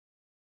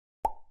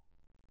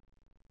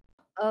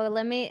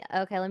let me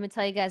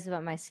tell you guys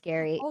about my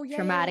scary Oh, yeah,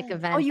 traumatic yeah.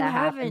 event you that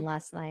happened haven't.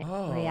 last night.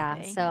 Oh, Yeah.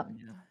 okay. So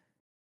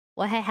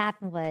what had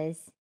happened was,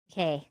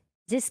 okay,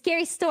 it's a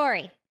scary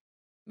story.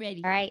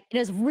 Ready. All right, it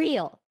was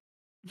real.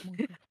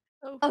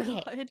 Oh,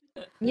 Okay.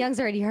 God. Young's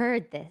already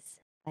heard this,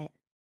 but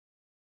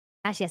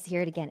Ashley has to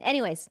hear it again.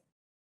 Anyways,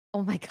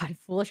 oh my god,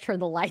 foolish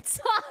turned the lights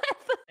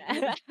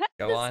off.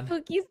 Go The on.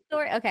 spooky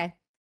story. Okay,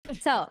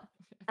 so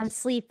I'm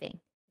sleeping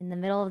in the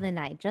middle of the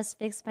night. Just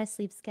fixed my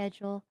sleep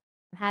schedule.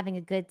 I'm having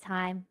a good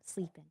time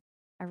sleeping.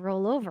 I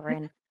roll over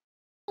and I'm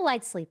a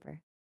light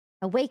sleeper.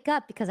 I wake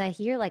up because I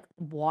hear like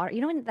water. You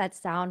know when that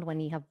sound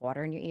when you have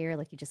water in your ear,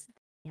 like you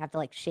have to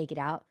like shake it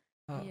out.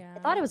 Oh. Yeah. I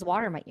thought it was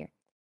water in my ear.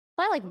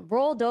 So I like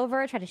rolled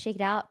over, tried to shake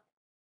it out,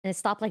 and it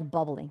stopped like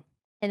bubbling.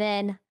 And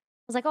then I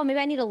was like, oh, maybe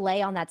I need to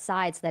lay on that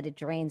side so that it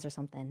drains or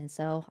something. And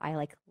so I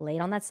like laid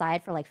on that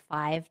side for like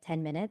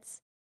 5-10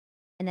 minutes.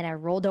 And then I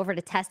rolled over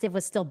to test if it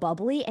was still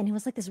bubbly. And it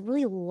was like this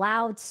really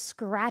loud,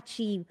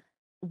 scratchy,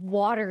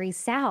 watery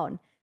sound.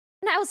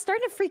 And I was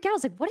starting to freak out. I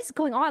was like, what is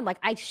going on? Like,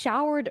 I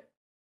showered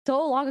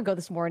so long ago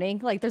this morning.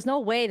 Like, there's no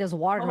way there's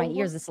water in my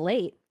ears this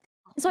late.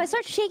 And so I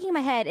start shaking my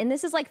head. And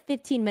this is like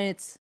 15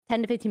 minutes,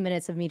 10 to 15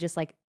 minutes of me just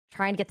like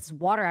trying to get this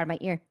water out of my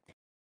ear.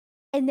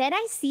 And then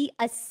I see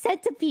a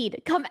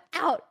centipede come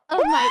out of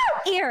my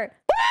ear.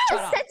 A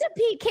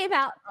centipede came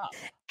out.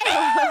 And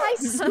I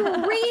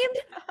screamed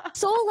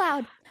so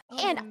loud.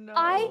 And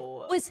I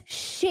was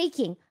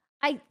shaking.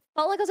 I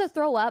felt like I was going to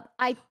throw up.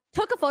 I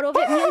took a photo of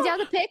it. Do you have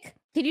the pic?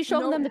 Can you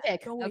show them the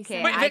pic?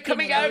 Okay. Wait, is it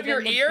coming out of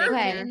your ear?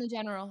 Okay. In the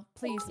general,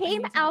 please. It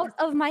came out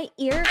of my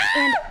ear.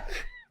 And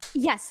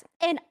yes.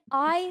 And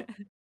I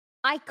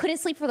couldn't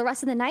sleep for the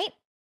rest of the night.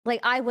 Like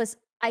I was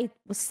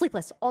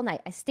sleepless all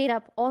night. I stayed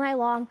up all night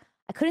long.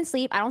 I couldn't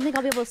sleep. I don't think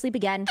I'll be able to sleep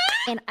again.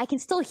 And I can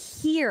still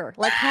hear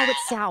like how it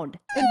sound.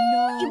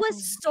 It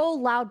was so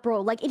loud,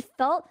 bro. Like it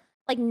felt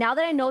like now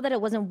that I know that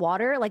it wasn't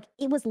water, like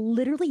it was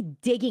literally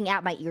digging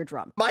at my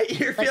eardrum. My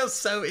ear feels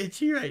so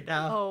itchy right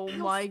now. Oh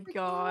my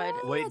god.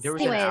 Wait, there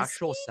was an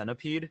actual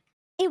centipede?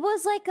 It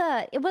was like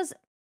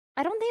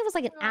I don't think it was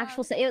like an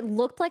actual it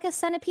looked like a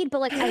centipede, but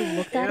like I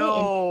looked at it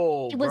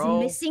and it was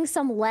missing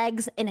some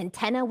legs, an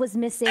antenna was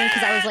missing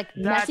because I was like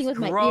messing with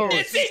my ears.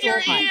 It's in your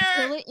ear.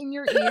 Feel it in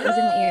your It was in ear.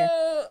 my ear.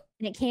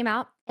 And it came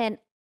out and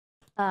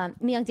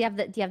Myung, do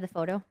you have the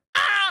photo?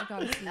 I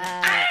gotta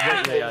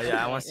see it.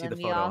 Yeah, I want to see the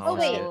photo. I Oh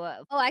wanna see wait.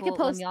 it. Oh, I could Let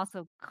post. me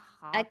also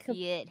I could-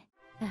 copy it.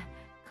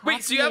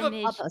 Wait, so you have Copy a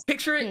image.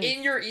 picture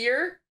in your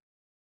ear?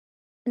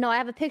 No, I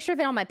have a picture of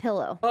it on my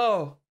pillow.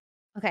 Oh.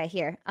 Okay,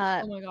 here.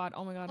 Oh my god.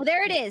 Oh my god. Oh,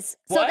 there it is.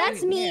 So What?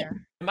 that's me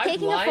Am I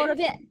taking blind? a photo of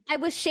it. I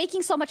was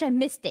shaking so much I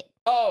missed it.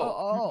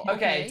 Oh.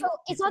 Okay. So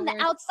it's on the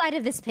outside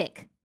of this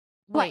pic.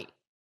 Wait.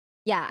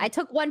 Yeah, I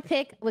took one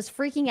pic, was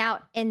freaking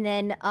out, and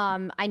then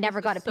I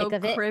never got a pic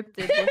of it.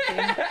 Cryptid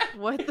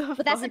looking. What the fuck?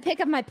 But that's a pic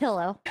of my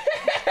pillow.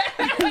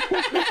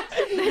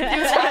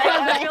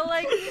 I feel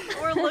like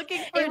we're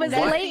looking for It was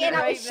Nessie late and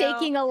I was right now.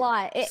 shaking a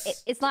lot.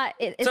 It's not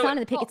So- not in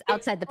the pic, it's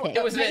outside the pic.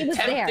 It was an was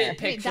there. attempted Wait,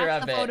 picture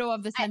that's of the it. photo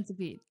of the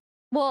centipede.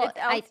 Well, It's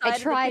I outside of the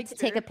tried to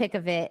take a picture. pic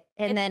of it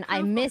and It's then I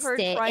proof of missed her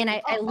it trying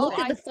and to- I looked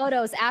oh, at the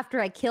photos after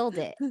I killed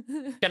it.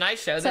 Can I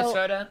show this So-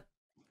 photo?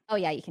 Oh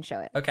yeah, you can show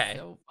it. Okay.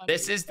 So funny.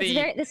 This is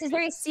the This is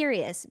very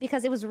serious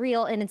because it was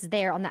real and it's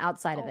there on the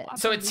outside of it. I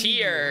so it's believe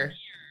here,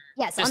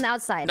 Yes, just on the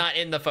outside. not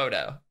in the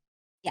photo.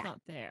 Yeah.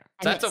 Not there.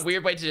 So that's a missed.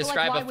 weird way to So, like,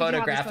 describe why a would you have this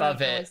photograph photo of if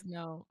there it. was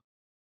no-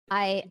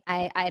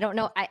 I don't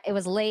know. It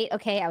was late.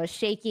 Okay, I was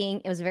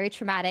shaking. It was very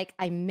traumatic.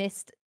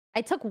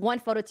 I took one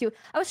photo too.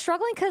 I was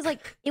struggling because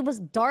like it was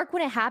dark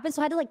when it happened,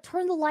 so I had to like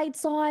turn the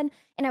lights on,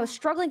 and I was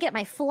struggling to get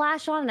my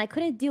flash on, and I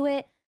couldn't do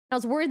it. I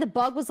was worried the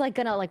bug was like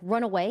gonna like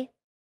run away,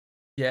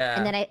 Yeah.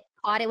 and then I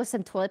caught it with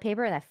some toilet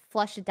paper, and I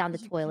flushed it down the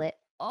toilet.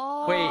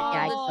 Oh, Wait. Yeah,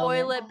 I the filmed it.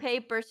 toilet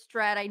paper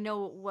strat. I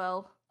know it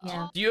well.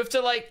 Yeah. Do you have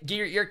to like get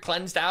your ear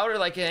cleansed out or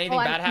like anything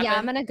Oh, bad happen? yeah,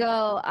 I'm gonna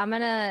go. I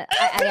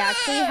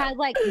actually had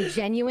like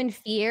genuine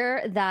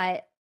fear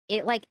that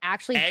it like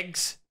actually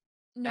Eggs.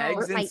 No. Eggs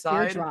hurt my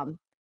inside? eardrum.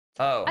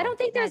 Oh. I don't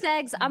think there's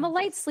eggs. I'm a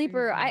light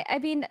sleeper. I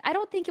mean, I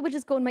don't think it would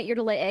just go in my ear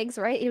to lay eggs,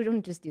 right? It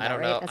wouldn't just do that, I don't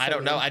right? know. That's I so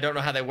don't know. weird. I don't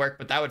know how they work,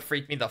 but that would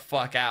freak me the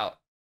fuck out.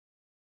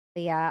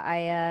 But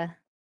yeah,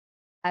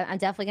 I'm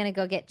definitely gonna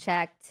go get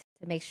checked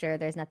to make sure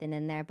there's nothing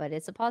in there, but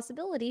it's a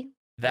possibility.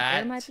 That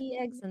there might be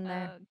eggs in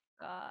there. Oh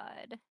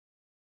God.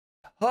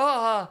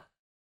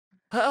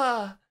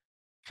 Ah.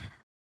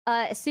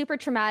 Super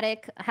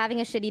traumatic.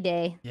 Having a shitty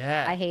day.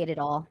 Yeah. I hate it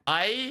all.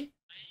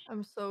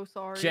 I'm so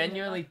sorry.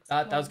 Genuinely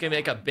thought that was gonna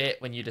make a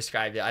bit when you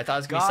described it. I thought it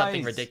was gonna be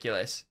something Guys.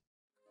 ridiculous.